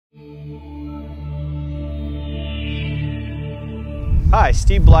Hi,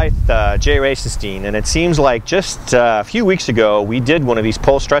 Steve Blythe, J.Racenstein, and it seems like just a few weeks ago we did one of these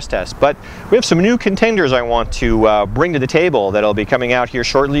pole stress tests, but we have some new contenders I want to bring to the table that'll be coming out here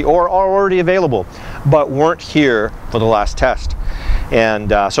shortly or are already available, but weren't here for the last test.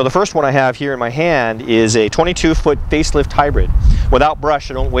 And so the first one I have here in my hand is a 22-foot Facelift Hybrid. Without brush,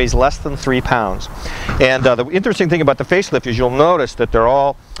 it weighs less than 3 pounds. And the interesting thing about the Facelift is you'll notice that they're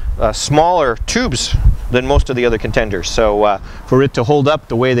all smaller tubes than most of the other contenders. So for it to hold up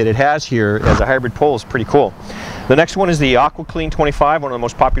the way that it has here as a hybrid pole is pretty cool. The next one is the AquaClean 25, one of the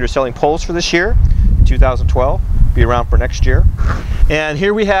most popular selling poles for this year, 2012. Be around for next year. And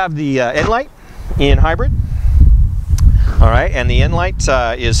here we have the nLite in hybrid. All right, and the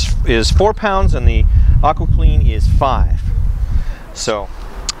nLite is 4 pounds and the AquaClean is 5. So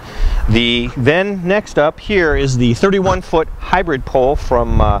then next up here is the 31-foot hybrid pole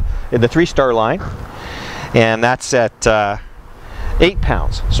from the 3-star line, and that's at 8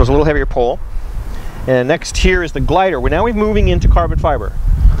 pounds. So it's a little heavier pole. And next here is the Glyder. Now we're moving into carbon fiber.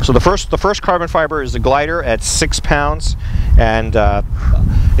 So the first carbon fiber is the Glyder at 6 pounds and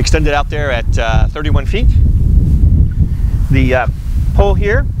extended out there at 31 feet. The pole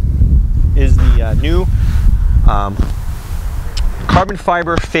here is the new carbon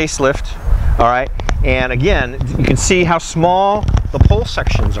fiber Facelift. All right, and again, you can see how small the pole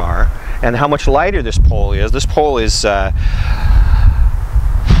sections are and how much lighter this pole is. This pole is about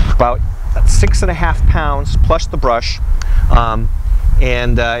 6.5 pounds plus the brush,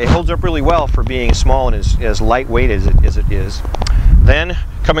 and it holds up really well for being small and as lightweight as it is. Then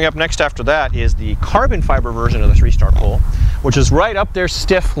coming up next after that is the carbon fiber version of the 3-star pole, which is right up there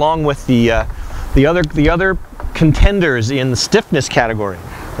stiff along with the other contenders in the stiffness category.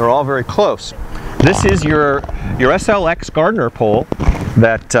 They're all very close. This is your SLX Gardiner pole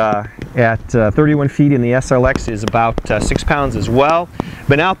that at 31 feet in the SLX is about 6 pounds as well.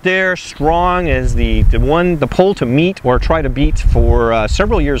 Been out there strong as the pole to meet or try to beat for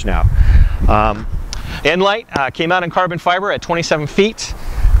several years now. nLite came out in carbon fiber at 27 feet.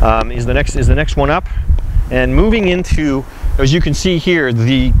 Is the next one up, and moving into, as you can see here,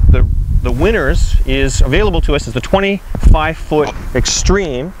 the winners is available to us is the 25-foot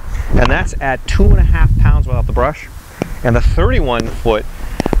Xtreme, and that's at 2.5 pounds without the brush, and the 31-foot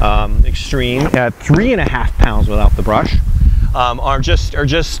Xtreme at 3.5 pounds without the brush are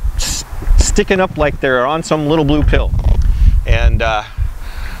just sticking up like they're on some little blue pill, and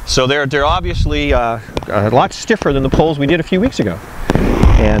so they're obviously a lot stiffer than the poles we did a few weeks ago.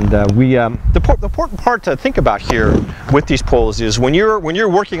 And the important part to think about here with these poles is when you're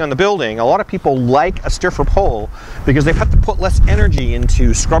working on the building, a lot of people like a stiffer pole because they have to put less energy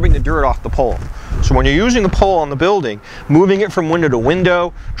into scrubbing the dirt off the pole. So when you're using the pole on the building, moving it from window to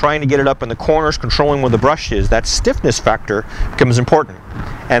window, trying to get it up in the corners, controlling where the brush is, that stiffness factor becomes important.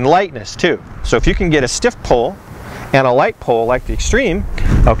 And lightness too. So if you can get a stiff pole and a light pole like the Xtreme,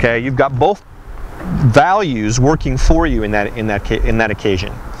 okay, you've got both values working for you in that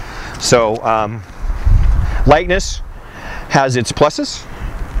occasion. So lightness has its pluses,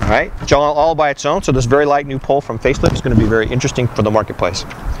 all right, all by its own. So this very light new pole from Facelift is going to be very interesting for the marketplace.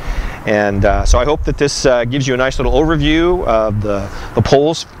 And so I hope that this gives you a nice little overview of the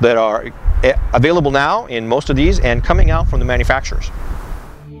poles that are available now in most of these and coming out from the manufacturers.